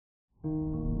Good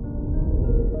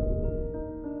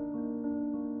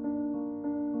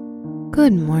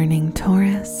morning,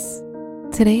 Taurus.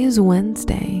 Today is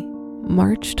Wednesday,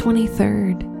 March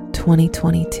 23rd,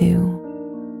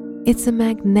 2022. It's a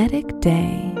magnetic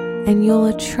day, and you'll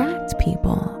attract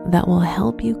people that will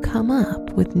help you come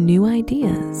up with new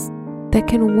ideas that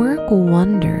can work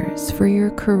wonders for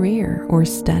your career or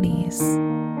studies.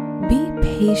 Be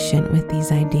patient with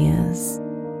these ideas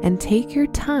and take your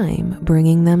time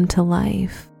bringing them to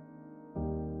life.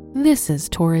 This is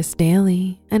Taurus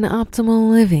Daily, an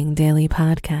optimal living daily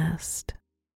podcast.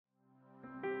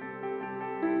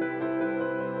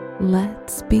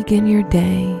 Let's begin your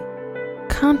day.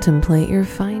 Contemplate your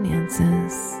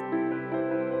finances.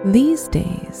 These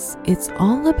days, it's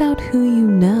all about who you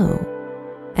know,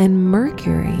 and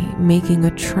Mercury making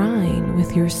a trine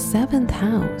with your 7th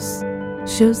house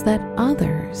shows that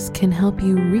others can help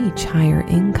you reach higher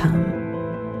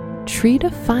income. Treat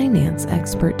a finance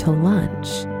expert to lunch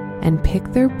and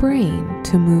pick their brain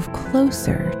to move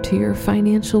closer to your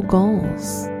financial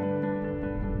goals.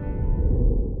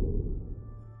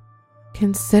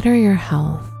 Consider your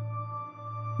health.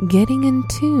 Getting in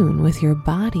tune with your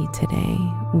body today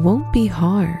won't be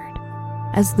hard,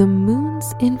 as the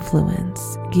moon's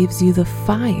influence gives you the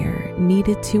fire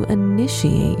needed to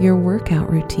initiate your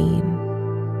workout routine.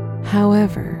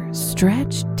 However,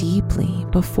 stretch deeply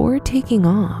before taking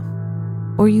off,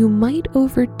 or you might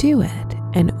overdo it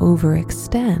and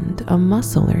overextend a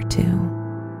muscle or two.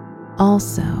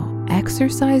 Also,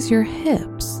 exercise your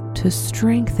hips to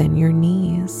strengthen your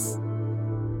knees.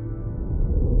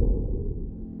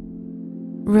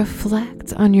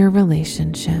 Reflect on your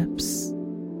relationships.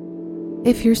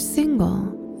 If you're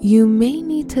single, you may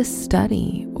need to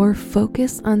study or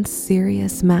focus on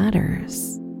serious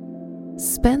matters.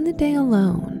 Spend the day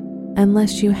alone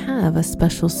unless you have a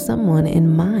special someone in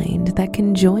mind that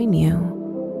can join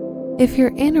you. If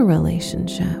you're in a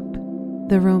relationship,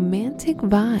 the romantic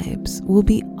vibes will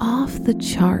be off the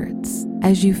charts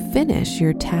as you finish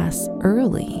your tasks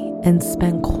early and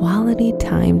spend quality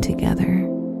time together.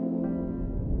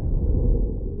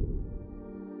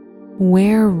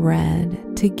 Wear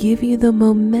red to give you the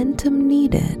momentum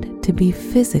needed to be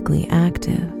physically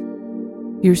active.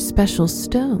 Your special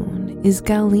stone is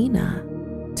galena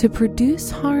to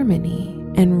produce harmony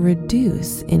and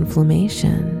reduce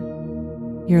inflammation.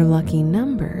 Your lucky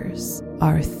numbers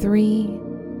are 3,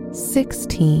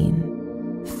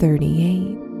 16,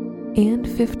 38, and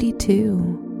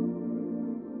 52.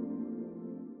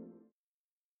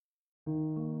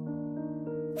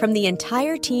 From the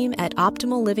entire team at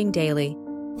Optimal Living Daily,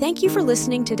 thank you for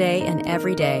listening today and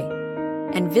every day.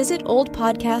 And visit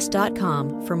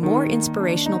oldpodcast.com for more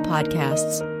inspirational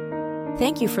podcasts.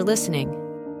 Thank you for listening.